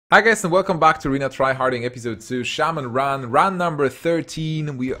Hi guys and welcome back to Arena Tryharding episode 2, Shaman run number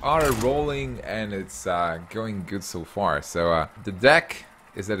 13. We are rolling and it's going good so far. So the deck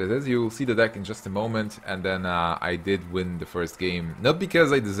is that it is. You'll see the deck in just a moment, and then I did win the first game. Not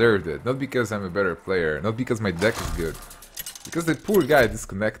because I deserved it, not because I'm a better player, not because my deck is good. Because the poor guy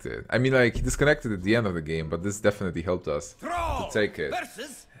disconnected. I mean, like, he disconnected at the end of the game, but this definitely helped us to take it.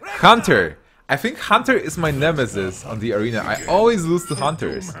 Hunter! I think Hunter is my nemesis on the arena. I always lose to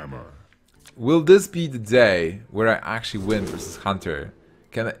Hunters. Will this be the day where I actually win versus Hunter?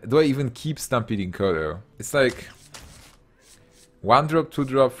 Do I even keep stampeding Kodo? It's like 1 drop, 2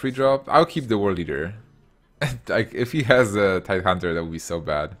 drop, 3 drop. I'll keep the World Leader. Like, if he has a tight Hunter, that would be so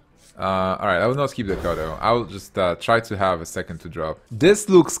bad. Alright, I will not keep the Kodo. I will just try to have a second 2 drop. This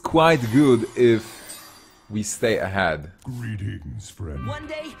looks quite good if we stay ahead. Greetings, friend. One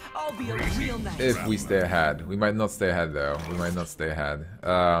day I'll be a real knight. If we stay ahead. We might not stay ahead though. We might not stay ahead.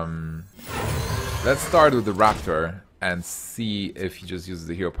 Let's start with the Raptor and see if he just uses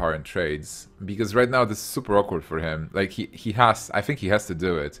the hero power in trades. Because right now this is super awkward for him. Like I think he has to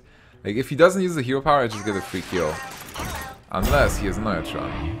do it. Like if he doesn't use the hero power, I just get a free kill. Unless he has an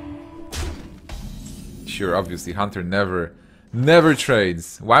Neutron. Sure, obviously Hunter never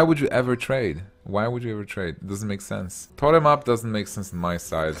trades. Why would you ever trade? Why would you ever trade? It doesn't make sense. Totem up doesn't make sense on my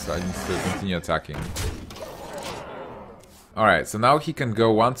side, so I need to continue attacking. Alright, so now he can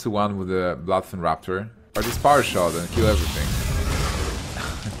go 1-1 with the Bloodfin Raptor. Or just power shot and kill everything.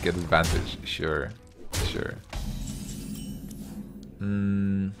 Get advantage. Sure.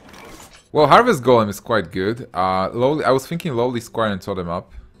 Well, Harvest Golem is quite good. I was thinking Lowly Squire and Totem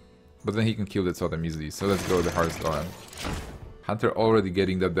up. But then he can kill the Totem easily, so let's go with the Harvest Golem. Hunter already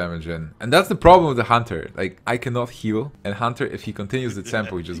getting that damage in. And that's the problem with the Hunter. Like, I cannot heal. And Hunter, if he continues the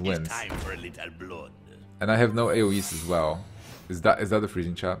tempo, he just wins. And I have no AoEs as well. Is that a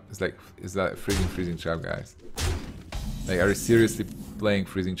freezing trap? Is that a freezing trap, guys? Like, are you seriously playing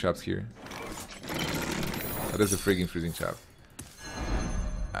freezing traps here? That is a freaking freezing trap.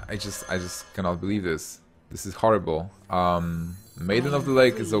 I just cannot believe this. This is horrible. Maiden of the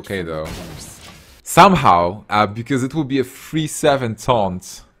Lake is okay though. Somehow, because it will be a 3-7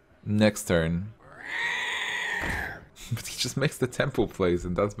 taunt next turn. But he just makes the tempo plays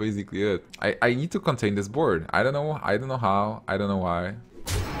and that's basically it. I need to contain this board. I don't know how, I don't know why.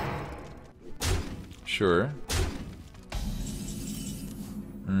 Sure.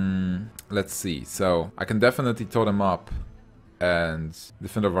 Let's see. So, I can definitely totem up and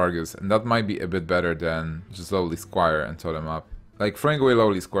defend of Argus, and that might be a bit better than just Lowly Squire and totem up. Like, throwing away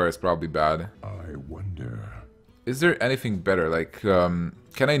Lowly Square is probably bad. I wonder. Is there anything better? Like, can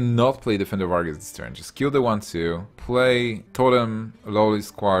I not play Defender of Argus this turn? Just kill the 1-2, play Totem, Lowly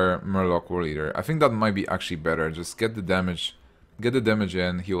Squire, Murloc, War Leader. I think that might be actually better. Just get the damage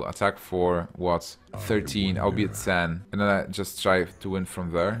in. He'll attack for, what, 13, I'll be at 10. And then I just try to win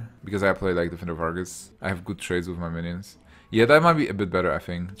from there. Because I play like Defender of Argus. I have good trades with my minions. Yeah, that might be a bit better, I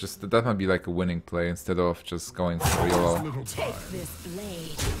think. Just that might be like a winning play instead of just going for YOLO. Take this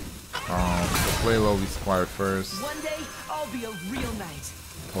blade. So play Lowly Squire first. One day I'll be a real knight.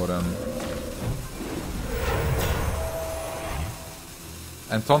 Totem.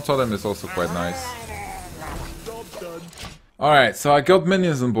 And Taunt Totem is also quite nice. Alright, so I got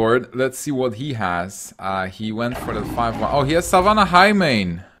minions on board. Let's see what he has. He went for the 5-1. Oh, he has Savannah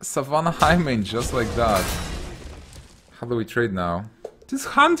Highmane. Savannah Highmane, just like that. How do we trade now? This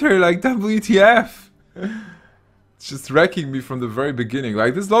Hunter, like, WTF! It's just wrecking me from the very beginning.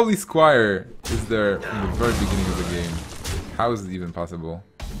 Like, this Lovely Squire is there from the very beginning of the game. How is it even possible?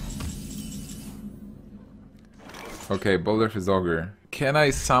 Okay, Boulder is Ogre. Can I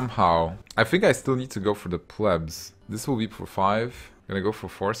somehow... I think I still need to go for the plebs. This will be for 5. Can I go for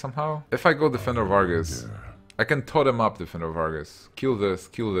 4 somehow? If I go Defender of Argus, I can totem up Defender of Argus. Kill this,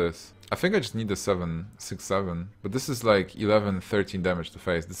 kill this. I think I just need the 6-7, but this is like 11-13 damage to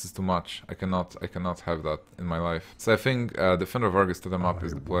face. This is too much. I cannot have that in my life. So I think Defender of Argus totem up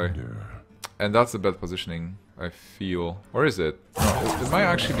is the play. And that's a bad positioning, I feel. Or is it? No, it might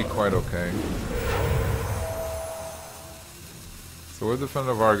actually be quite okay. So with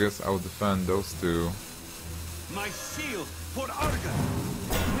Defender of Argus, I will defend those two. My shield for Argus.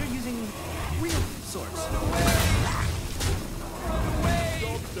 We're using real swords.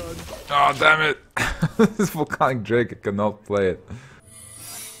 Oh, damn it! This Volcanic Drake, I cannot play it.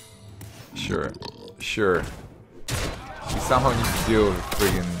 Sure. We somehow need to deal with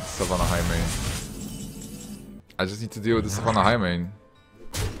friggin' Savannah Highmane. I just need to deal with the Savannah Highmane.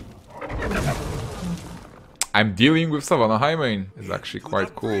 I'm dealing with Savannah Highmane. It's actually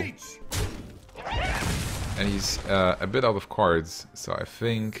quite cool. And he's a bit out of cards, so I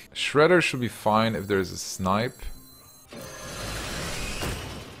think Shredder should be fine if there's a snipe.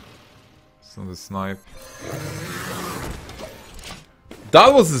 So the snipe.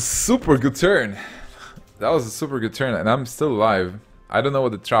 That was a super good turn. That was a super good turn, and I'm still alive. I don't know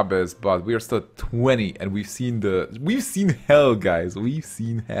what the trap is, but we are still at 20, and we've seen hell, guys. We've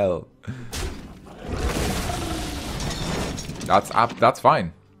seen hell. That's up. That's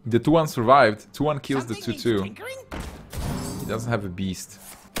fine. The 2-1 survived. 2-1 kills the 2-2. He doesn't have a beast.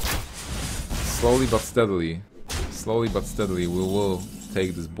 Slowly but steadily, we will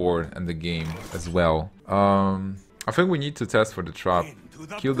take this board and the game as well. I think we need to test for the trap.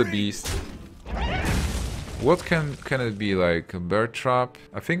 Kill the beast. What can it be, like a bear trap?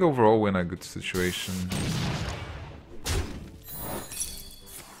 I think overall we're in a good situation.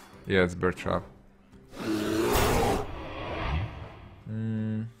 Yeah, it's bear trap.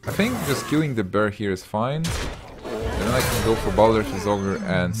 I think just killing the bear here is fine. And then I can go for Baldur's Ogre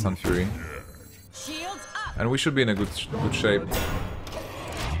and Sun Fury. And we should be in a good shape.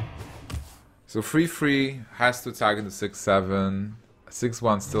 So 3-3 has to attack into 6-7.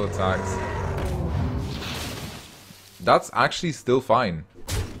 6-1 still attacks. That's actually still fine.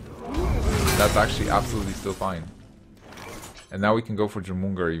 That's actually absolutely still fine. And now we can go for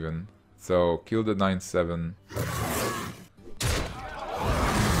Jamungar even. So kill the 9-7.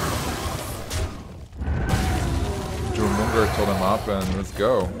 Jamungar told him up and let's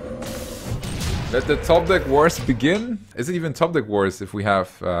go. Let the top deck wars begin? Is it even top deck wars if we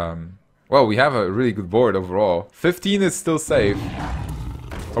have... well, we have a really good board overall. 15 is still safe.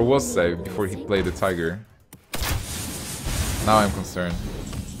 Or was safe before he played the Tiger. Now I'm concerned.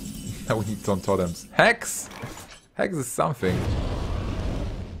 Now we need some totems. Hex! Hex is something.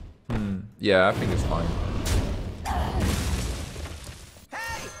 Yeah, I think it's fine.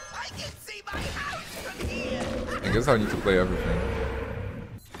 Hey, I can see my house from here. I guess I need to play everything.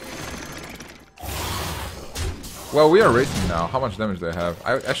 Well, we are racing now. How much damage do I have?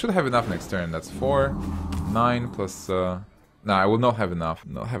 I should have enough next turn. That's 4, 9 plus... Nah, I will not have enough.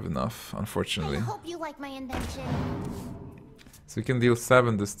 Not have enough, unfortunately. I hope you like my invention. So we can deal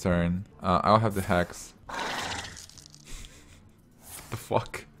 7 this turn. I'll have the Hex. The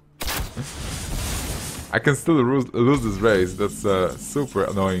fuck? I can still lose this race. That's super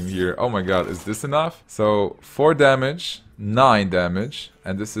annoying here. Oh my god, is this enough? So 4 damage, 9 damage,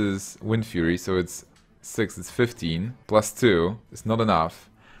 and this is Wind Fury, so it's 6, it's 15, plus 2. It's not enough.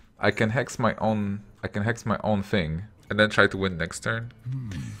 I can hex my own thing, and then try to win next turn.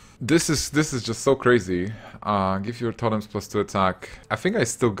 This is just so crazy. Give your totems plus 2 attack. I think I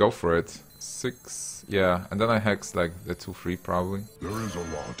still go for it. 6, yeah, and then I hex like the 2-3 probably. There is a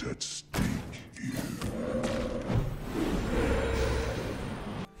lot at stake here.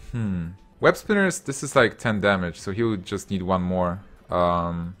 Web spinners. This is like 10 damage, so he would just need 1 more.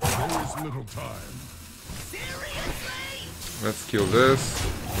 There is little time. Let's kill this.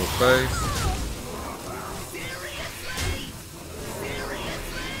 Go face.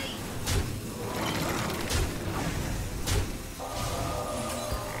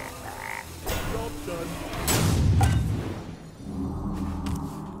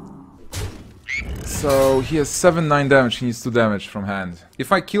 So he has 7-9 damage, he needs 2 damage from hand.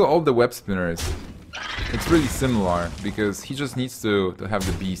 If I kill all the web spinners, it's really similar, because he just needs to have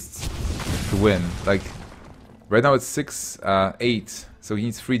the beasts to win. Like, right now it's 6-8, so he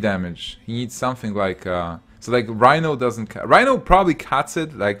needs 3 damage. He needs something like, so like Rhino doesn't, Rhino probably cuts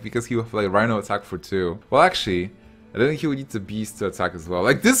it, like, because he will have like Rhino attack for 2. Well actually, I don't think he would need the beast to attack as well.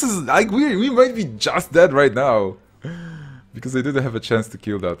 Like this is, like we might be just dead right now. Because I didn't have a chance to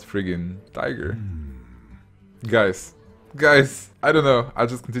kill that friggin' tiger. Guys, I don't know. I'll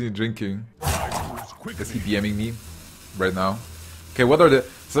just continue drinking. Is he BMing me right now? Okay, what are the...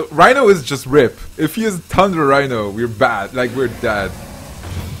 So, Rhino is just RIP. If he is Thunder Rhino, we're bad. Like, we're dead.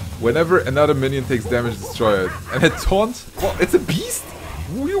 Whenever another minion takes damage, destroy it. And a taunt? Well, it's a beast?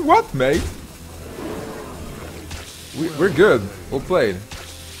 What, mate? We're good. Well played.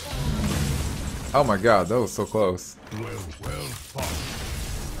 Oh my god, that was so close. Well fought.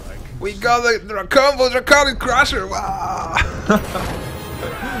 We got the combo Draconic Crusher! Wow!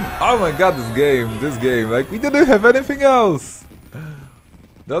 Oh my god, this game, like we didn't have anything else!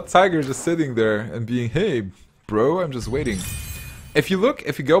 That tiger just sitting there and being, hey, bro, I'm just waiting. If you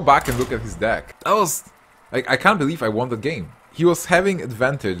go back and look at his deck, that was, like, I can't believe I won the game. He was having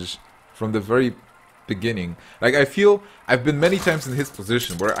advantage from the very beginning. Like, I feel I've been many times in his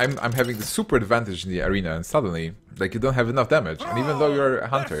position where I'm having the super advantage in the arena and suddenly, like, you don't have enough damage, and even though you're a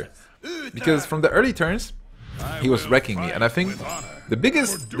hunter. Because from the early turns, he was wrecking me, and I think the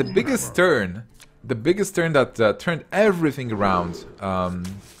biggest turn the biggest turn that turned everything around.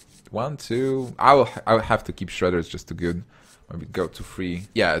 1, 2. I'll have to keep shredders just too good. Maybe go to 3.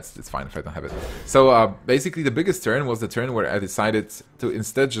 Yeah, it's fine if I don't have it. So basically, the biggest turn was the turn where I decided to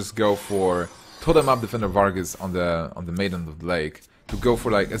instead just go for Totem Up Defender Vargas on the Maiden of the Lake, to go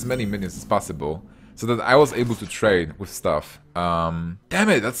for like as many minions as possible, so that I was able to trade with stuff. Damn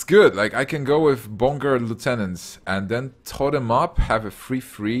it, that's good. Like I can go with Bongar Lieutenant and then Totem Up, have a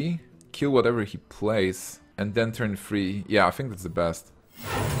 3/3, kill whatever he plays, and then turn 3. Yeah, I think that's the best.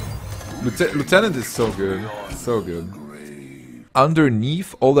 Lieutenant is so good, so good.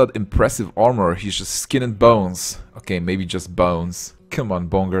 Underneath all that impressive armor, he's just skin and bones. Okay, maybe just bones. Come on,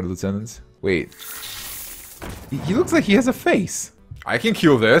 Bongar Lieutenant. Wait. He looks like he has a face. I can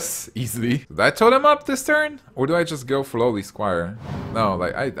kill this easily. Did I totem up this turn? Or do I just go for lowly squire? No,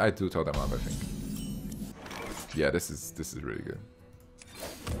 like I do totem up, I think. Yeah, this is really good.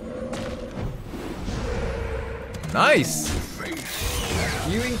 Nice!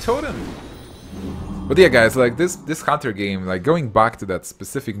 Healing totem. But yeah, guys, like this hunter game, like going back to that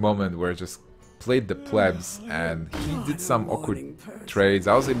specific moment where I just played the plebs and he did some awkward trades.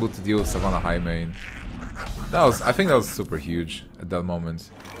 I was able to deal with Savannah High Main. I think that was super huge at that moment.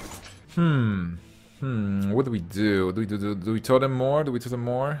 What do we do? Do we totem more? Do we totem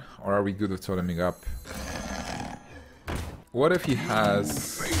more? Or are we good with toteming up? What if he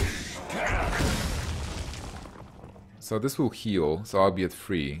has... So this will heal, so I'll be at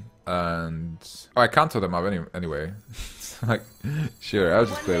 3. And... Oh, I can't totem up anyway. Like, sure, I'll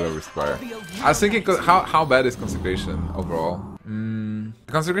just play lower squire. I was thinking, how bad is Consecration overall?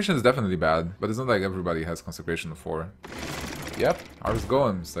 Consecration is definitely bad, but it's not like everybody has Consecration 4. Yep, how's it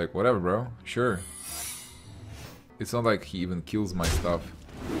going? It's like, whatever, bro. Sure. It's not like he even kills my stuff.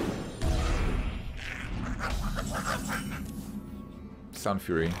 Sun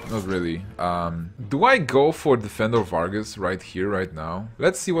Fury, not really. Do I go for Defender Vargas right here, right now?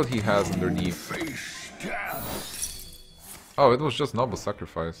 Let's see what he has underneath. Oh, it was just Noble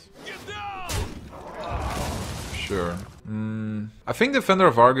Sacrifice. Sure. I think Defender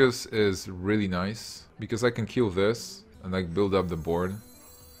Vargas is really nice, because I can kill this and like build up the board.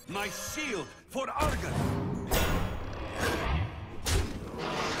 My shield for Argon.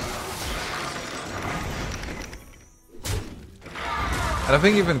 And I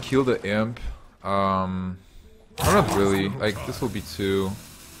think even kill the imp. Or not really. Like this will be 2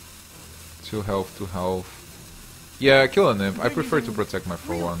 health, 2 health. Yeah, kill an imp. I prefer to protect my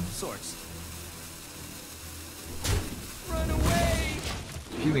 4/1.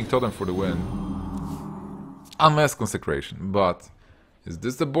 Healing totem for the win. Unmasked Consecration, but is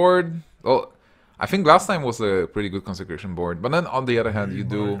this the board? Well, I think last time was a pretty good Consecration board, but then on the other hand, you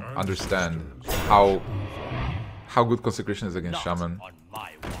do understand how good Consecration is against Shaman.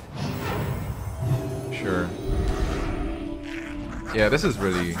 Sure. Yeah, this is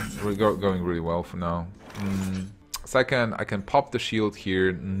really going really well for now. So I can pop the shield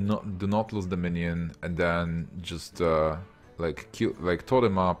here, do not lose the minion, and then just like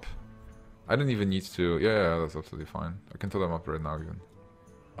totem up. I don't even need to. Yeah, that's absolutely fine. I can totem up right now even.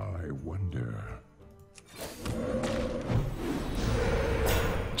 I wonder.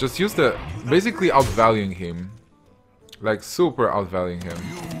 Just use the basically outvaluing him, like super outvaluing him.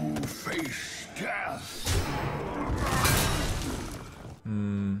 You face death.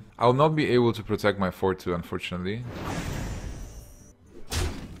 I'll not be able to protect my 4/2, unfortunately.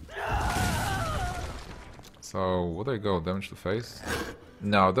 So, what do I go? Damage to face?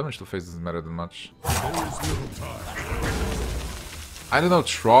 No, damage to face doesn't matter that much. I don't know,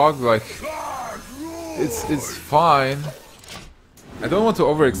 Trog, like... It's fine. I don't want to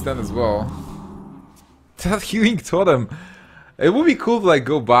overextend as well. That healing totem! It would be cool to like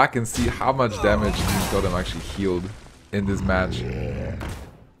go back and see how much damage healing totem actually healed in this match.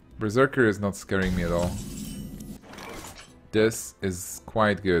 Berserker is not scaring me at all. This is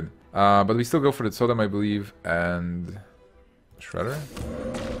quite good. But we still go for the totem, I believe, and... Shredder?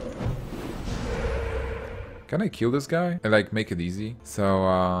 Can I kill this guy? And like make it easy?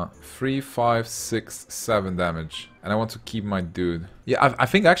 So, 3, 5, 6, 7 damage. And I want to keep my dude. Yeah, I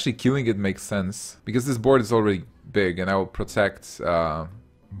think actually killing it makes sense. Because this board is already big and I will protect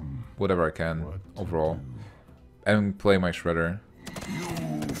whatever I can overall. And play my Shredder.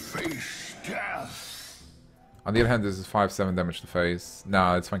 You face death. On the other hand, this is 5, 7 damage to face.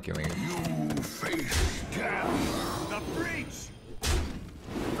 Nah, it's fine killing it. You face death. The breach.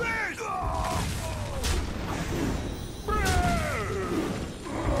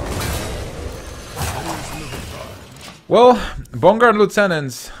 Well, Bone Guard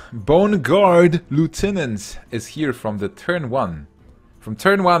Lieutenant is here from the turn 1. From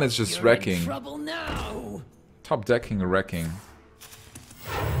turn 1 it's just You're wrecking. in trouble now. Top decking and wrecking.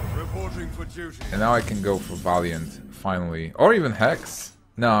 Reporting for duty. And now I can go for Valiant, finally. Or even Hex.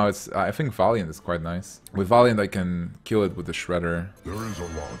 No, I think Valiant is quite nice. With Valiant I can kill it with the Shredder. There is a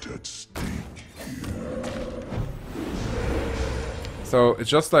lot at stake here. So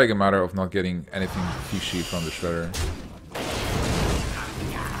it's just like a matter of not getting anything fishy from the Shredder.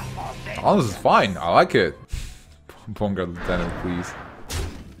 Oh, this is fine. I like it. Bonga Lieutenant, please.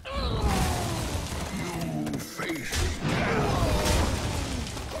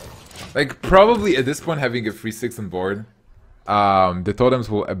 Like, probably at this point having a 3/6 on board, the totems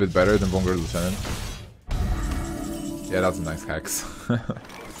will a bit better than Bonga Lieutenant. Yeah, that's a nice hex.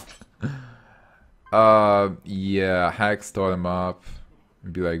 Yeah, hex totem up.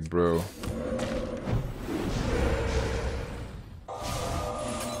 And be like, bro.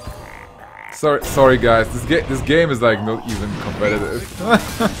 Sorry guys, this game is like not even competitive.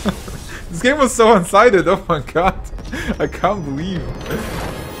 This game was so one-sided, oh my god. I can't believe.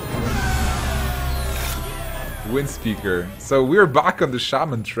 Wind speaker. So we're back on the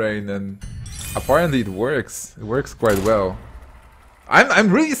Shaman train and apparently it works. It works quite well.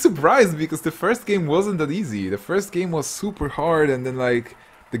 I'm really surprised because the first game wasn't that easy. The first game was super hard and then like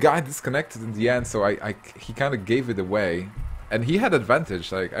the guy disconnected in the end, so he kind of gave it away. And he had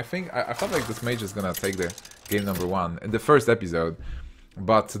advantage. Like I felt like this mage is gonna take the game number 1 in the first episode.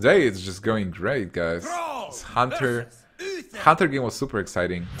 But today it's just going great, guys. This Hunter game was super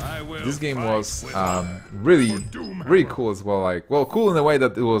exciting. This game was really cool as well. Like, well, cool in a way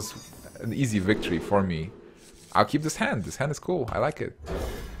that it was an easy victory for me. I'll keep this hand. This hand is cool. I like it.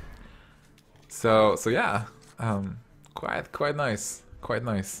 So yeah, quite nice. Quite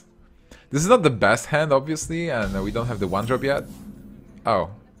nice. This is not the best hand, obviously, and we don't have the 1-drop yet. Oh.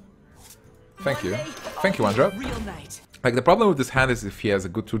 Thank you. Thank you, 1-drop. Like, the problem with this hand is if he has a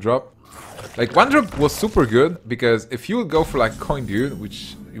good 2-drop. Like, 1-drop was super good, because if you would go for, like, Coin Dude,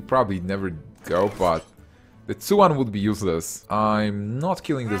 which you probably never go, but the 2-1 would be useless. I'm not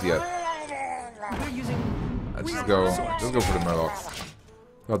killing this yet. Let's just go for the Murlocs.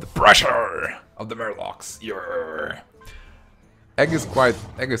 Oh, the pressure of the Murlocs. Yeah. Egg is quite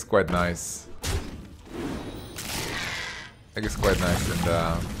nice. Egg is quite nice in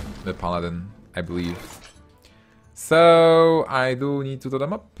the Paladin, I believe. So I do need to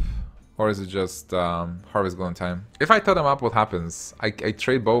totem up, or is it just Harvest Golem time? If I totem up, what happens? I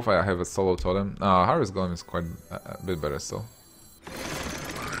trade both. I have a solo totem. Harvest Golem is quite a bit better still.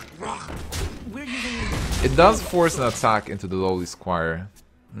 It does force an attack into the lowly squire.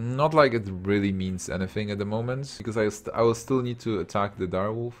 Not like it really means anything at the moment, because I will still need to attack the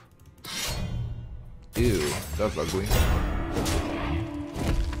direwolf. Ew, that's ugly.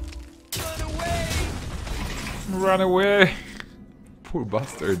 Run away! Poor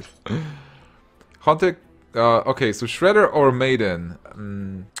bastard. Hunter. Okay, so Shredder or Maiden.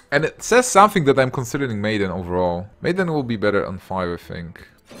 And it says something that I'm considering Maiden overall. Maiden will be better on 5, I think.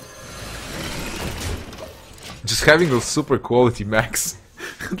 Just having those super quality mechs.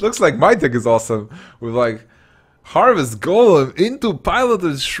 It looks like my deck is awesome. With like Harvest Golem into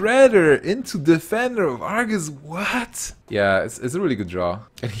Piloted Shredder into Defender of Argus. What? Yeah, it's a really good draw.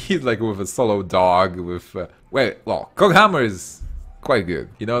 And he's like with a solo dog with wait, well, Coghammer is quite good.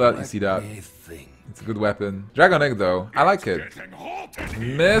 You know that? You see that? It's a good weapon. Dragon Egg though, I like it.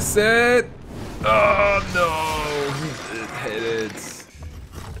 Miss it! Oh no! He hit it.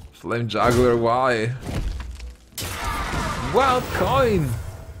 Flame Juggler, why? Wild Coin!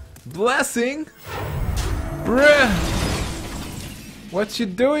 Blessing! Bruh! What you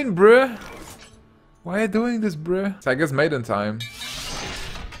doing, bruh? Why are you doing this, bruh? So I guess Maiden time.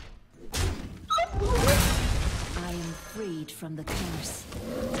 I am freed from the curse.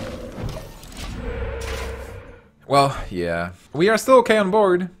 Well, yeah. We are still okay on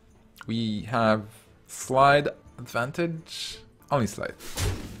board. We have slide advantage. Only slide.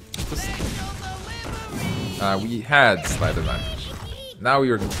 We had slide advantage. Now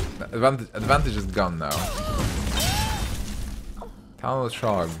we are advantage is gone now. Tunnel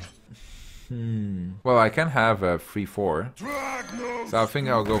Shrug. Well, I can have a 3/4. So I think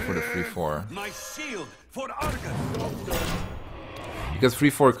I'll go for the 3/4. My shield for Argus. Because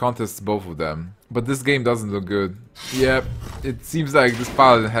 3/4 contests both of them. But this game doesn't look good. Yep, it seems like this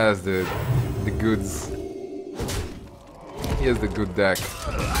paladin has the goods. He has the good deck.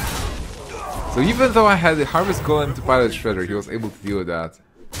 So even though I had the Harvest Golem to Pilot Shredder, he was able to deal with that.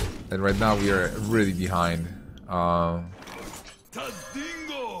 And right now we are really behind. I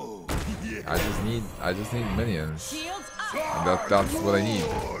just need minions. And that's what I need.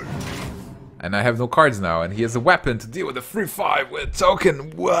 And I have no cards now, and he has a weapon to deal with a 3-5 with a token.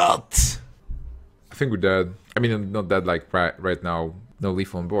 What? I think we're dead. I mean, not dead like right now. No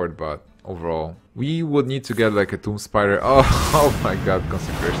leaf on board, but overall. We would need to get like a Tomb Spider. Oh, oh my god,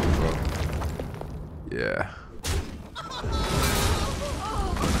 Consecration as well. Yeah.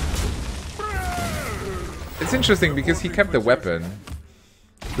 It's interesting because he kept the weapon.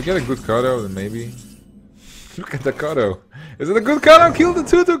 If we get a good Kodo, then maybe. Look at the Kodo. Is it a good Kodo? Kill the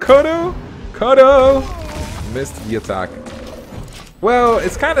 2-2 Kodo! Kodo! Missed the attack. Well,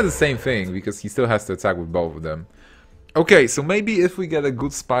 it's kind of the same thing because he still has to attack with both of them. Okay, so maybe if we get a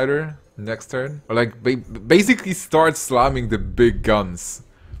good spider next turn, or like basically start slamming the big guns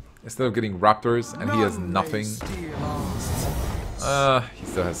instead of getting raptors, and he has nothing. He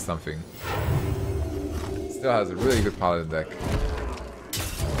still has something. Still has a really good paladin deck.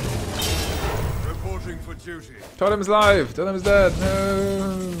 Reporting for duty. Totem is alive. Totem is dead.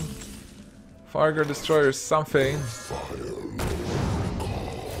 No. Fireguard Destroyer something.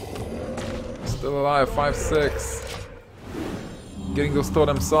 Still alive. 5-6. Getting those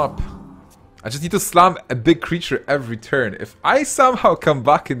totems up. I just need to slam a big creature every turn. If I somehow come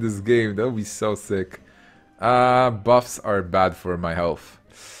back in this game, that would be so sick. Buffs are bad for my health.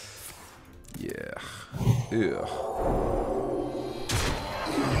 Yeah. Ew.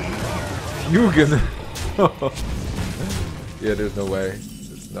 Fugen. Yeah, there's no way.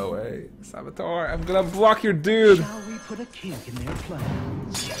 There's no way. Sabotage, I'm gonna block your dude. Shall we put a kink in their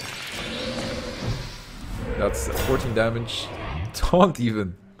plans? That's 14 damage. Taunt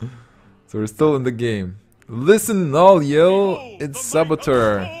even. So we're still in the game. Listen, all yell. It's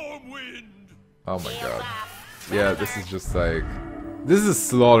Saboteur. Oh my god. Yeah, this is just like... This is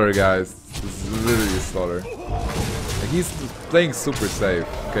slaughter, guys. This is literally slaughter. Like, he's playing super safe.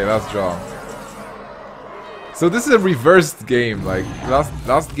 Okay, last draw. So this is a reversed game. Like,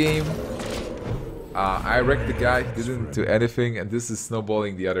 last game, I wrecked the guy, he didn't do anything, and this is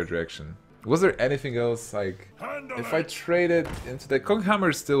snowballing the other direction. Was there anything else, like, if I traded into the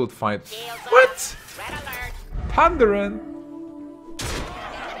Konghammer still would find... What? Pandaren?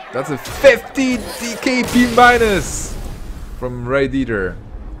 That's a 50 DKP minus from Raid Eater.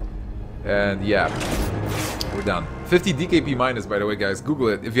 And yeah, we're done. 50 DKP minus, by the way, guys. Google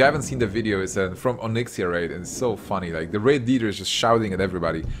it. If you haven't seen the video, it's from Onyxia raid, and it's so funny. Like, the Raid Eater is just shouting at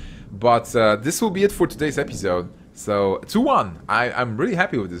everybody. But this will be it for today's episode. So 2-1. I'm really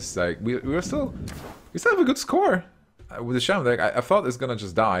happy with this. Like, we still have a good score with the Shaman deck. I thought it's gonna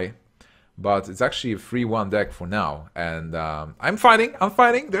just die, but it's actually a 3-1 deck for now. And I'm fighting.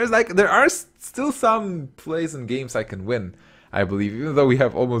 There are still some plays and games I can win, I believe, even though we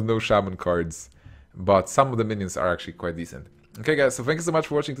have almost no Shaman cards. But some of the minions are actually quite decent. Okay, guys, so thank you so much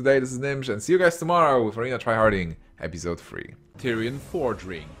for watching today. This is Gnimsh, and see you guys tomorrow with Arena Tryharding, episode 3. Tyrion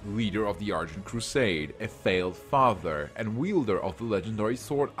Fordring, leader of the Argent Crusade, a failed father, and wielder of the legendary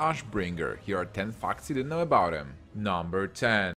sword Ashbringer. Here are 10 facts you didn't know about him. Number 10.